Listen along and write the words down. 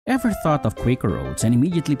Ever thought of Quaker Oats and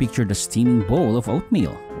immediately pictured a steaming bowl of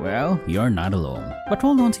oatmeal? Well, you're not alone. But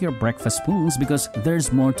hold on to your breakfast spoons because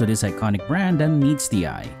there's more to this iconic brand than meets the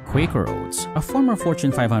eye. Quaker Oats, a former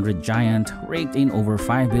Fortune 500 giant, raked in over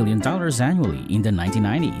 $5 billion annually in the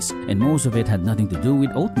 1990s, and most of it had nothing to do with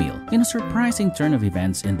oatmeal. In a surprising turn of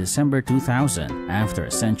events in December 2000, after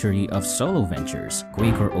a century of solo ventures,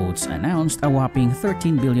 Quaker Oats announced a whopping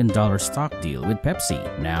 $13 billion stock deal with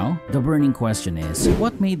Pepsi. Now, the burning question is,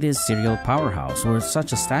 what made this cereal powerhouse worth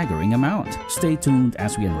such a staggering amount? Stay tuned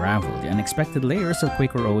as we unravel the unexpected layers of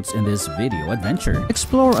Quaker Oats in this video adventure.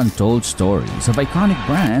 Explore untold stories of iconic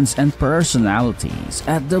brands and personalities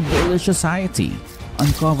at the Bullish Society.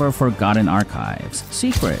 Uncover forgotten archives,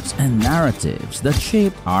 secrets, and narratives that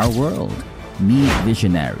shaped our world. Meet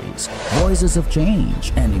visionaries, voices of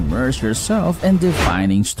change, and immerse yourself in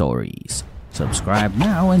defining stories. Subscribe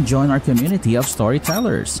now and join our community of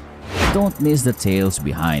storytellers. Don't miss the tales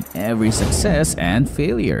behind every success and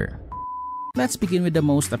failure. Let's begin with the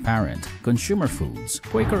most apparent, consumer foods.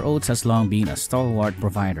 Quaker Oats has long been a stalwart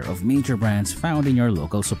provider of major brands found in your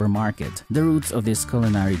local supermarket. The roots of this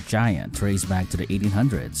culinary giant trace back to the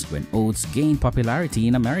 1800s when oats gained popularity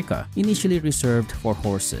in America, initially reserved for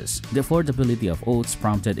horses. The affordability of oats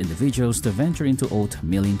prompted individuals to venture into oat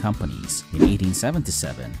milling companies. In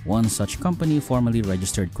 1877, one such company formally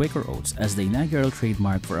registered Quaker Oats as the inaugural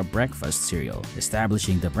trademark for a breakfast cereal,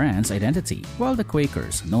 establishing the brand's identity. While the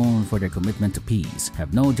Quakers, known for their commitment to peace,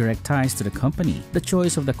 have no direct ties to the company, the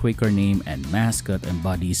choice of the Quaker name and mascot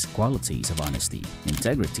embodies qualities of honesty,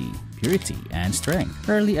 integrity, purity, and strength.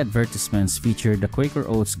 Early advertisements featured the Quaker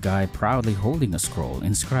Oats guy proudly holding a scroll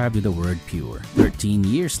inscribed with the word pure. 13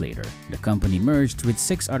 years later, the company merged with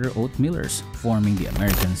 6 other oat millers, forming the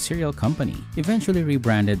American Cereal Company, eventually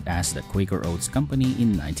rebranded as the Quaker Oats Company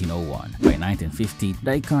in 1901. By 1950,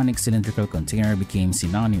 the iconic cylindrical container became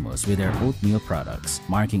synonymous with their oatmeal products,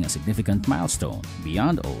 marking a significant milestone.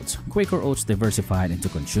 Beyond oats, Quaker Oats diversified into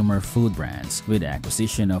consumer food brands with the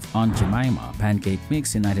acquisition of Aunt Jemima pancake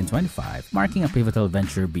mix in 1925, marking a pivotal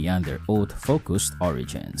venture beyond their oat-focused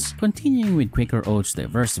origins. Continuing with Quaker Oats'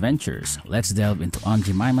 diverse ventures, let's delve into Aunt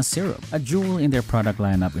Jemima syrup, a jewel in their product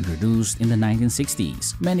lineup introduced in the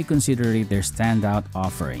 1960s. Many consider it their standout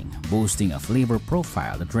offering, boasting a flavor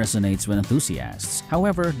profile that resonates with enthusiasts.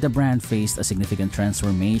 However, the brand faced a significant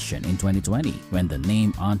transformation in 2020 when the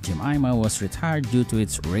name Aunt Jemima was retired due to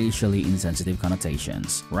its racially insensitive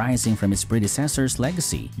connotations. Rising from its predecessor's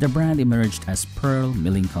legacy, the brand emerged as Pearl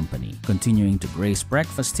Milling Company, continuing to grace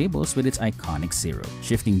breakfast tables with its iconic syrup.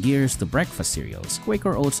 Shifting gears to breakfast cereals,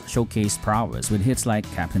 Quaker Oats showcased prowess with hits like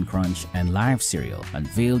Captain Crunch and Live Cereal,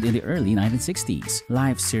 unveiled in the early 1960s.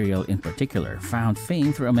 Live Cereal in particular found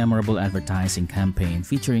fame through a memorable advertising campaign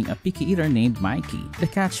featuring a picky eater named Mikey. The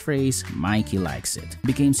catchphrase, "Mikey likes it,"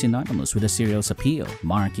 became synonymous with the cereal's appeal,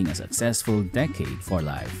 marking a successful decade for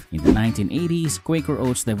Live. In the 1980s, Quaker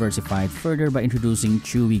Oats diversified further by introducing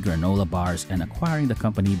chewy granola bars and acquiring the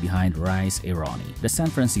company behind Rice Aroni, the San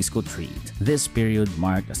Francisco treat. This period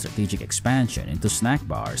marked a strategic expansion into snack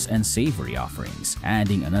bars and savory offerings,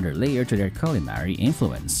 adding another layer to their culinary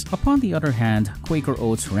influence. Upon the other hand, Quaker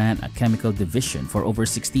Oats ran a chemical division for over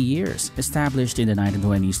 60 years, established in the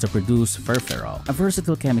 1920s to produce furfural, a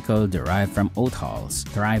versatile chemical derived from oat hulls.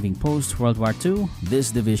 Thriving post-World War II,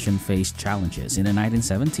 this division faced challenges in the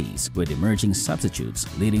 1970s, with emerging substitutes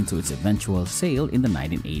leading to its eventual sale in the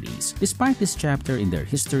 1980s. Despite this chapter in their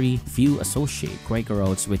history, few associate Quaker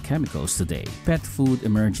Oats with chemicals today. Pet food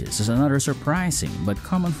emerges as another surprising but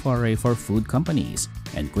common foray for food companies,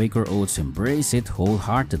 and Quaker Oats embrace it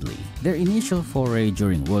wholeheartedly. Their initial foray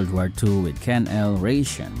during World War II with Ken L.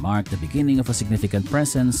 Ration marked the beginning of a significant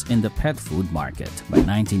presence in the pet food market. By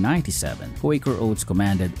 1997, Quaker Oats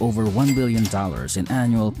commanded over $1 billion in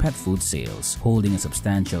annual pet food sales, holding a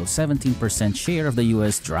substantial 17% share of the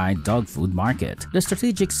U.S. dry dog food market. The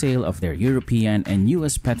strategic sale of their European and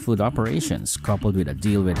U.S. pet food operations, coupled with a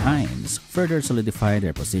deal with Heinz, further solidified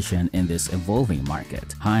their position in this evolving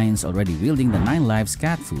market. Heinz, already wielding the 9 Lives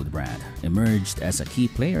cat food brand, emerged as a key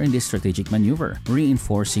player in this strategic maneuver,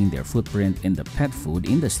 reinforcing their footprint in the pet food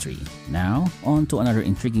industry. Now, on to another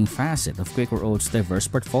intriguing facet of Quaker Oats' diverse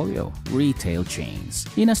portfolio: retail chains.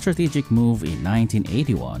 In a strategic move in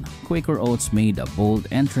 1981, Quaker Oats made a bold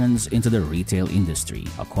entrance into the retail industry,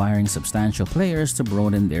 acquiring substantial players to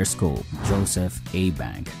broaden their scope. Joseph A.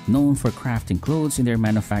 Bank, known for crafting clothes in their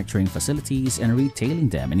manufacturing facilities and retailing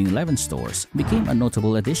them in 11 stores, became a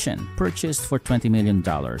notable addition. Purchased for $20 million,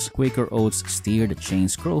 Quaker Oats steered the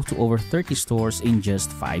chain's growth to over 30 stores in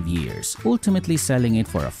just 5 years, ultimately selling it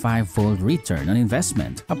for a 5-fold return on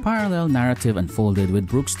investment. A parallel narrative unfolded with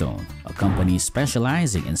Brookstone, a company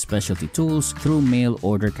specializing in specialty tools through mail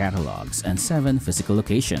order catalogs and 7 physical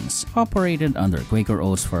locations. Operated under Quaker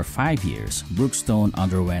Oats for 5 years, Brookstone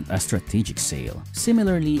underwent a strategic sale.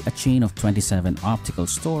 Similarly, a chain of 27 optical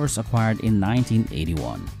stores acquired in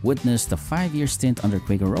 1981 witnessed a 5-year stint under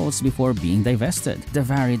Quaker Oats before being divested. The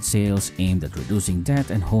varied sales aimed at reducing debt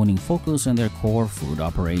and honing focus on their core food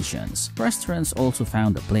operations. Restaurants also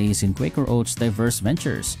found a place in Quaker Oats' diverse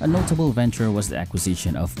ventures. A notable venture was the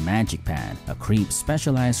acquisition of Magic Pan, a crepe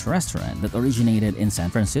specialized restaurant that originated in San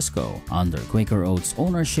Francisco. Under Quaker Oats'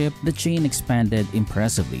 ownership, the chain expanded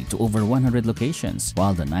impressively to over 100 locations.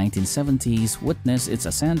 While the 1970s witnessed its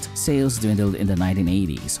ascent, sales dwindled in the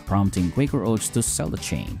 1980s, prompting Quaker Oats to sell the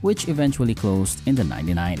chain, which eventually closed in the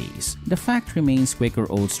 1990s. The fact remains Quaker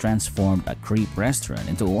Oats transformed a crepe restaurant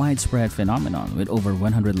into a widespread phenomenon with over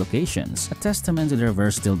 100 locations, a testament to their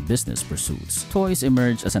versatile business pursuits. Toys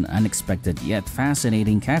emerged as an unexpected yet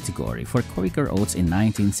fascinating category for Quaker Oats in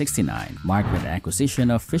 1969, marked by the acquisition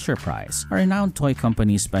of Fisher-Price, a renowned toy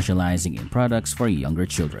company specializing in products for younger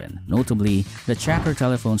children. Notably, the Quacker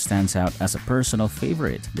telephone stands out as a personal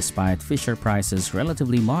favorite, despite Fisher-Price's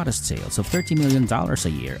relatively modest sales of $30 million a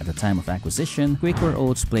year at the time of acquisition. Quaker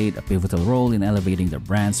Oats played a pivotal role in elevating the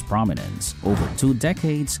brand's prominence. Over 2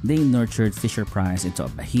 decades, they nurtured Fisher-Price into a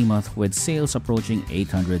behemoth with sales approaching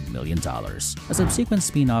 $800 million. A subsequent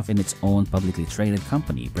spin-off in its own publicly traded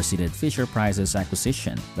company preceded Fisher-Price's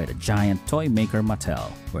acquisition by the giant toy maker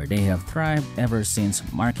Mattel, where they have thrived ever since,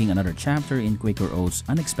 marking another chapter in Quaker Oats'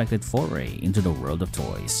 unexpected foray into the world of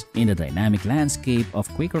toys. In the dynamic landscape of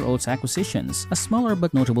Quaker Oats acquisitions, a smaller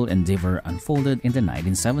but notable endeavor unfolded in the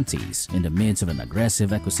 1970s. In the midst of an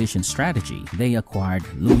aggressive acquisition strategy, they acquired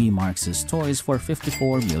Louis Marx's Toys for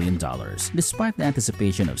 $54 million. Despite the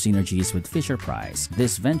anticipation of synergies with Fisher-Price,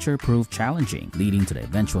 this venture proved challenging, leading to the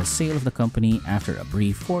eventual sale of the company after a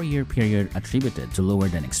brief 4-year period attributed to lower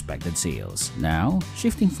than expected sales. Now,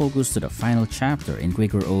 shifting focus to the final chapter in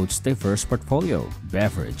Quaker Oats' diverse portfolio,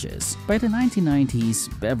 beverages. By the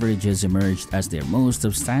 1990s, beverages emerged as their most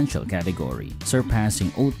substantial category,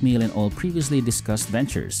 surpassing oatmeal in all previously discussed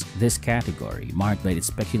ventures. This category, marked by its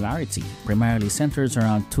peculiarity, primarily centers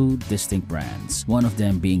around 2 distinct brands, one of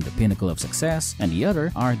them being the pinnacle of success and the other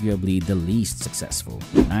arguably the least successful.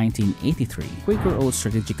 In 1983, Quaker Oats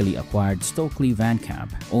strategically acquired Stokely Van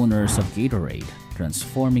Camp, owners of Gatorade,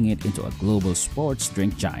 transforming it into a global sports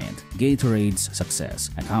drink giant. Gatorade's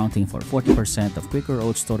success, accounting for 40% of Quaker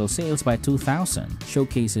Oats' total sales by 2000,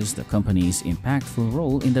 showcases the company's impactful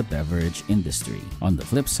role in the beverage industry. On the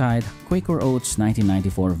flip side, Quaker Oats'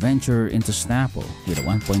 1994 venture into Snapple, with a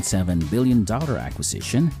 $1.7 billion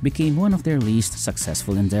acquisition, became one of their least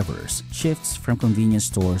successful endeavors. Shifts from convenience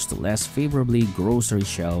stores to less favorably grocery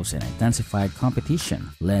shelves and intensified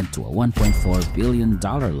competition led to a $1.4 billion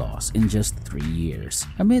loss in just 3 years.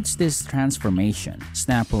 Amidst this transformation,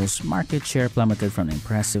 Snapple's market share plummeted from an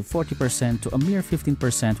impressive 40% to a mere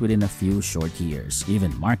 15% within a few short years.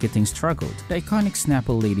 Even marketing struggled. The iconic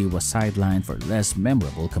Snapple lady was sidelined for less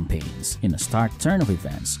memorable campaigns. In a stark turn of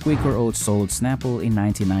events, Quaker Oats sold Snapple in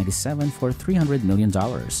 1997 for $300 million,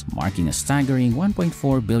 marking a staggering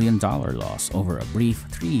 $1.4 billion loss over a brief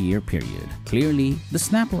 3-year period. Clearly, the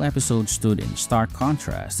Snapple episode stood in stark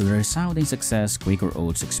contrast to the resounding success Quaker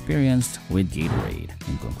Oats experienced with Gatorade.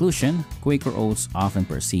 In conclusion, Quaker Oats, often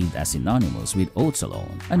perceived as synonymous with oats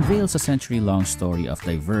alone, unveils a century-long story of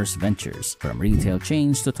diverse ventures, from retail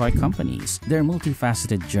chains to toy companies. Their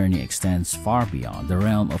multifaceted journey extends far beyond the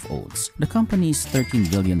realm of oats. The company's $13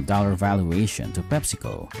 billion valuation to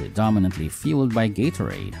PepsiCo, predominantly fueled by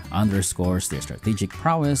Gatorade, underscores their strategic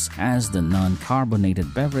prowess as the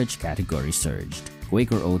non-carbonated beverage category surged.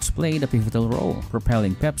 Quaker Oats played a pivotal role,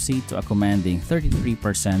 propelling Pepsi to a commanding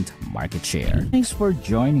 33% market share. Thanks for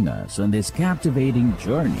joining us on this captivating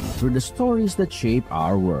journey through the stories that shape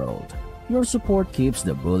our world. Your support keeps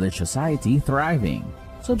the Bullish Society thriving.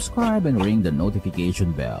 Subscribe and ring the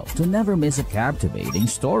notification bell to never miss a captivating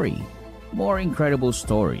story. More incredible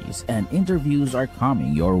stories and interviews are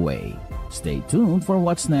coming your way. Stay tuned for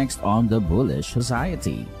what's next on the Bullish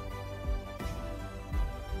Society.